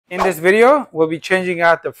In this video, we'll be changing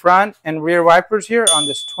out the front and rear wipers here on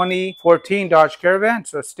this 2014 Dodge Caravan,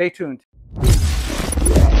 so stay tuned.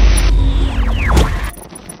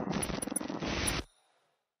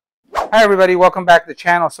 Hi everybody, welcome back to the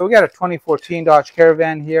channel. So we got a 2014 Dodge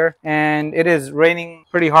Caravan here, and it is raining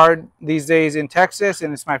pretty hard these days in Texas,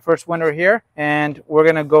 and it's my first winter here, and we're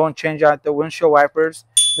gonna go and change out the windshield wipers.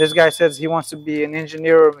 This guy says he wants to be an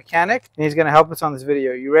engineer or mechanic, and he's gonna help us on this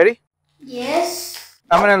video. You ready? Yes.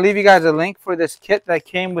 I'm going to leave you guys a link for this kit that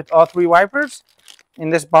came with all three wipers in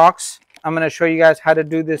this box. I'm going to show you guys how to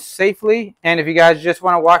do this safely. And if you guys just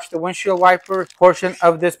want to watch the windshield wiper portion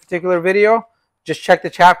of this particular video, just check the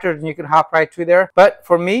chapters and you can hop right to there. But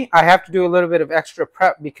for me, I have to do a little bit of extra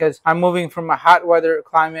prep because I'm moving from a hot weather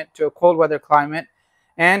climate to a cold weather climate.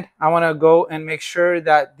 And I want to go and make sure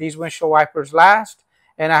that these windshield wipers last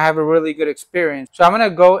and I have a really good experience. So I'm going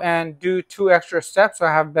to go and do 2 extra steps so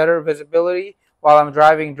I have better visibility while I'm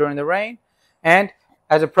driving during the rain. And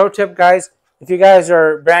as a pro tip, guys, if you guys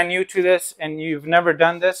are brand new to this and you've never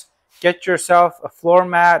done this, get yourself a floor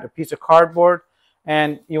mat, a piece of cardboard,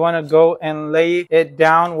 and you want to go and lay it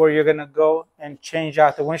down where you're going to go and change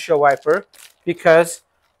out the windshield wiper. Because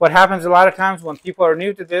what happens a lot of times when people are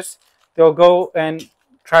new to this, they'll go and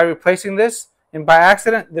try replacing this, and by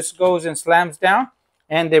accident this goes and slams down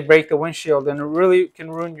and they break the windshield, and it really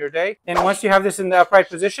can ruin your day. And once you have this in the upright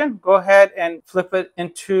position, go ahead and flip it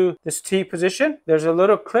into this T position. There's a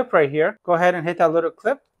little clip right here. Go ahead and hit that little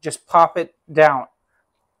clip. Just pop it down.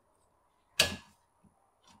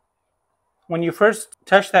 When you first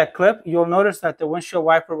touch that clip, you'll notice that the windshield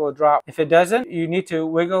wiper will drop. If it doesn't, you need to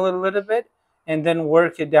wiggle it a little bit and then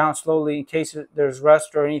work it down slowly in case there's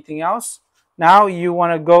rust or anything else. Now you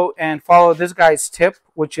want to go and follow this guy's tip,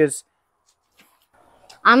 which is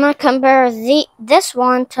I'm going to compare this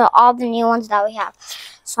one to all the new ones that we have.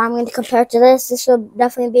 So I'm going to compare it to this. This will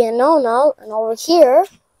definitely be a no-no. And over here,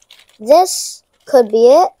 this could be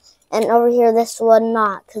it. And over here, this would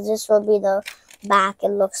not. Because this will be the back, it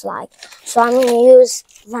looks like. So I'm going to use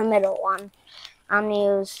the middle one. I'm going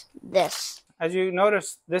to use this. As you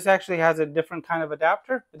notice, this actually has a different kind of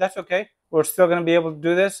adapter. But that's okay. We're still going to be able to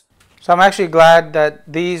do this. So I'm actually glad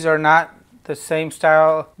that these are not the same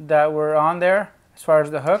style that were on there as far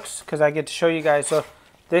as the hooks, because I get to show you guys. So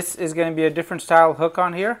this is going to be a different style hook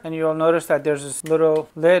on here, and you'll notice that there's this little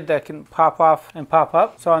lid that can pop off and pop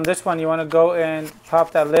up. So on this one, you want to go and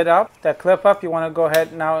pop that lid up, that clip up. You want to go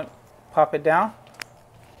ahead now and pop it down,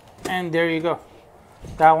 and there you go.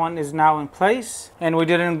 That one is now in place, and we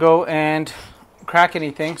didn't go and crack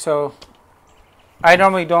anything. So I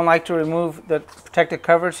normally don't like to remove the protective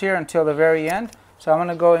covers here until the very end. So I'm going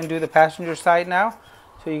to go and do the passenger side now,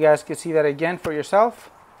 so you guys can see that again for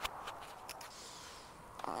yourself.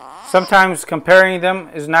 Sometimes comparing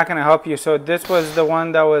them is not going to help you. So this was the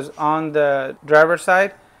one that was on the driver's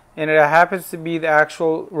side, and it happens to be the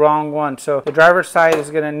actual wrong one. So the driver's side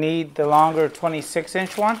is going to need the longer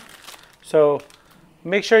 26-inch one. So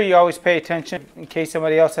make sure you always pay attention in case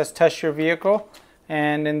somebody else has touched your vehicle.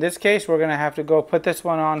 And in this case, we're going to have to go put this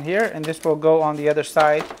one on here, and this will go on the other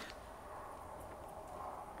side.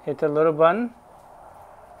 Hit the little button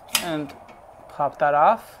and pop that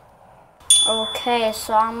off. Okay,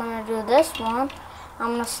 so I'm going to do this one.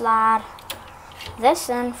 I'm going to slide this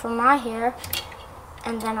in from right here,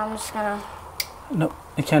 and then I'm just going to... No,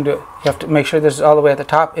 you can't do it. You have to make sure this is all the way at the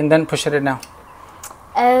top, and then push it in now.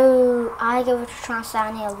 Oh, I get what you're trying to say.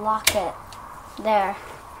 I need to lock it. There.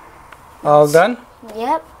 All done?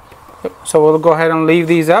 Yep. So we'll go ahead and leave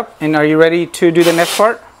these up. And are you ready to do the next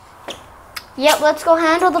part? Yep, let's go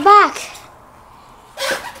handle the back.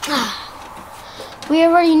 We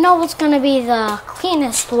already know what's going to be the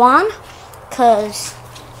cleanest one, because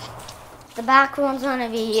the back one's going to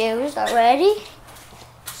be used already.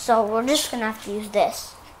 So we're just going to have to use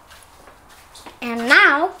this. And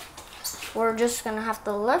now we're just going to have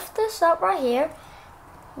to lift this up right here.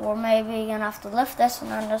 Or maybe you're going to have to lift this and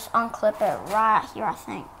then just unclip it right here, I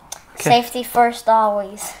think. Okay. Safety first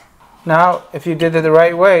always. Now, if you did it the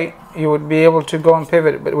right way, you would be able to go and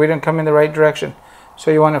pivot it, but we didn't come in the right direction. So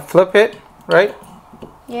you want to flip it, right?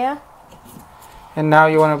 Yeah. And now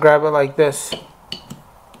you want to grab it like this.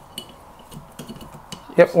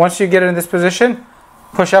 Yep, once you get it in this position,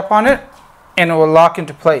 push up on it, and it will lock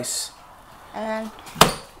into place. And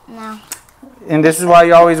then, now. And this is why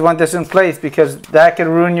you always want this in place, because that could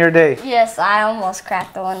ruin your day. Yes, I almost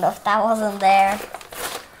cracked the window if that wasn't there.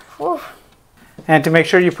 Whew. And to make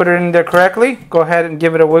sure you put it in there correctly, go ahead and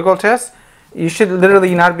give it a wiggle test. You should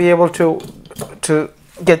literally not be able to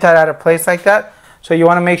get that out of place like that. So you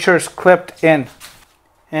want to make sure it's clipped in.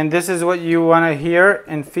 And this is what you want to hear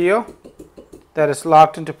and feel. that is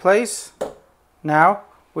locked into place. Now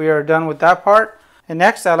we are done with that part. And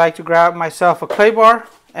next I like to grab myself a clay bar,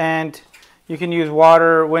 and you can use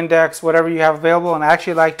water, Windex, whatever you have available. And I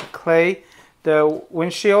actually like to clay the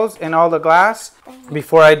windshields and all the glass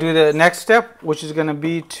before I do the next step, which is going to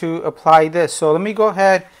be to apply this. So let me go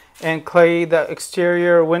ahead and clay the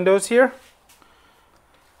exterior windows here.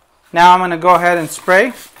 Now I'm going to go ahead and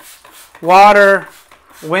spray water,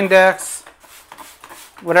 Windex,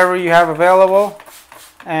 whatever you have available,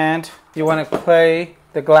 and you want to clay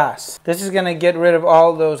the glass. This is going to get rid of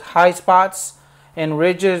all those high spots and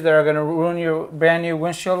ridges that are going to ruin your brand new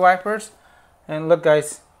windshield wipers. And look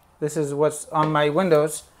guys, this is what's on my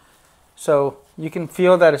windows. So you can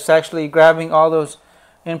feel that it's actually grabbing all those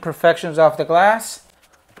imperfections off the glass.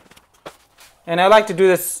 And I like to do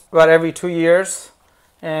this about every 2 years.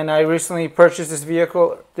 And I recently purchased this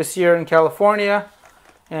vehicle this year in California,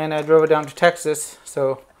 and I drove it down to Texas.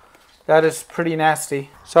 So that is pretty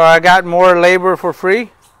nasty. So I got more labor for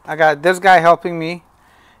free. I got this guy helping me,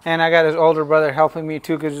 and I got his older brother helping me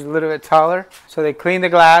too because he's a little bit taller. So they cleaned the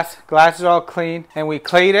glass. Glass is all clean, and we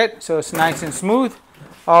clayed it so it's nice and smooth.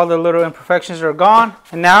 All the little imperfections are gone.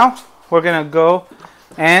 And now we're gonna go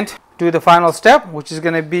and do the final step, which is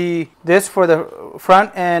gonna be this for the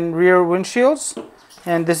front and rear windshields.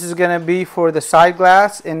 And this is gonna be for the side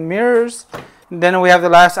glass and mirrors. And then we have the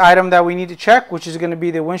last item that we need to check, which is going to be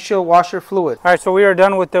the windshield washer fluid. All right, so we are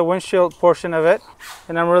done with the windshield portion of it,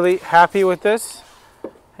 and I'm really happy with this.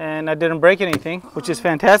 And I didn't break anything, which is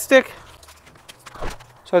fantastic.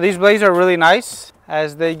 So these blades are really nice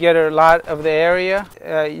as they get a lot of the area.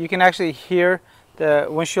 You can actually hear the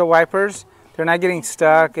windshield wipers. They're not getting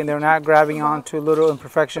stuck, and they're not grabbing onto little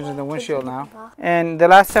imperfections in the windshield now. And the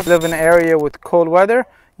last step, live in an area with cold weather,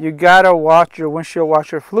 you gotta watch your windshield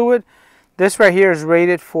washer fluid. This right here is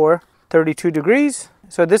rated for 32 degrees.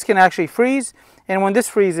 So this can actually freeze. And when this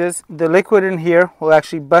freezes, the liquid in here will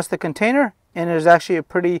actually bust the container. And it is actually a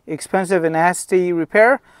pretty expensive and nasty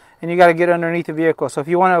repair. And you got to get underneath the vehicle. So if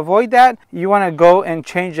you want to avoid that, you want to go and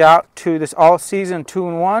change out to this all-season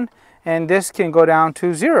 2-in-1. And this can go down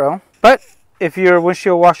to 0. But if your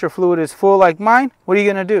windshield washer fluid is full like mine, what are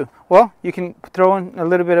you going to do? Well, you can throw in a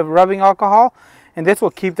little bit of rubbing alcohol. And this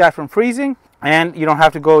will keep that from freezing. And you don't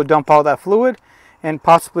have to go dump all that fluid and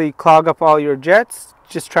possibly clog up all your jets,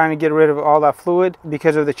 just trying to get rid of all that fluid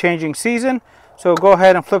because of the changing season. So go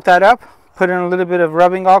ahead and flip that up, put in a little bit of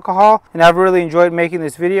rubbing alcohol, and I've really enjoyed making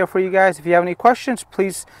this video for you guys. If you have any questions,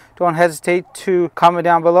 please don't hesitate to comment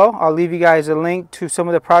down below. I'll leave you guys a link to some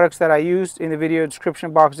of the products that I used in the video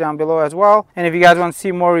description box down below as well. And if you guys want to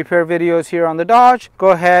see more repair videos here on the Dodge,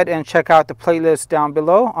 go ahead and check out the playlist down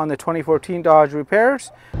below on the 2014 Dodge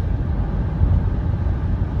repairs.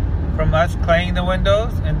 From us claying the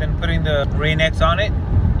windows and then putting the RainX on it,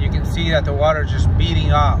 you can see that the water is just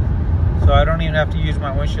beating off. So I don't even have to use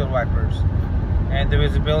my windshield wipers. And the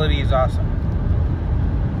visibility is awesome.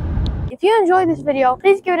 If you enjoyed this video,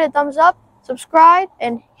 please give it a thumbs up, subscribe,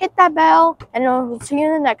 and hit that bell, and we'll see you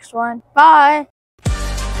in the next one. Bye!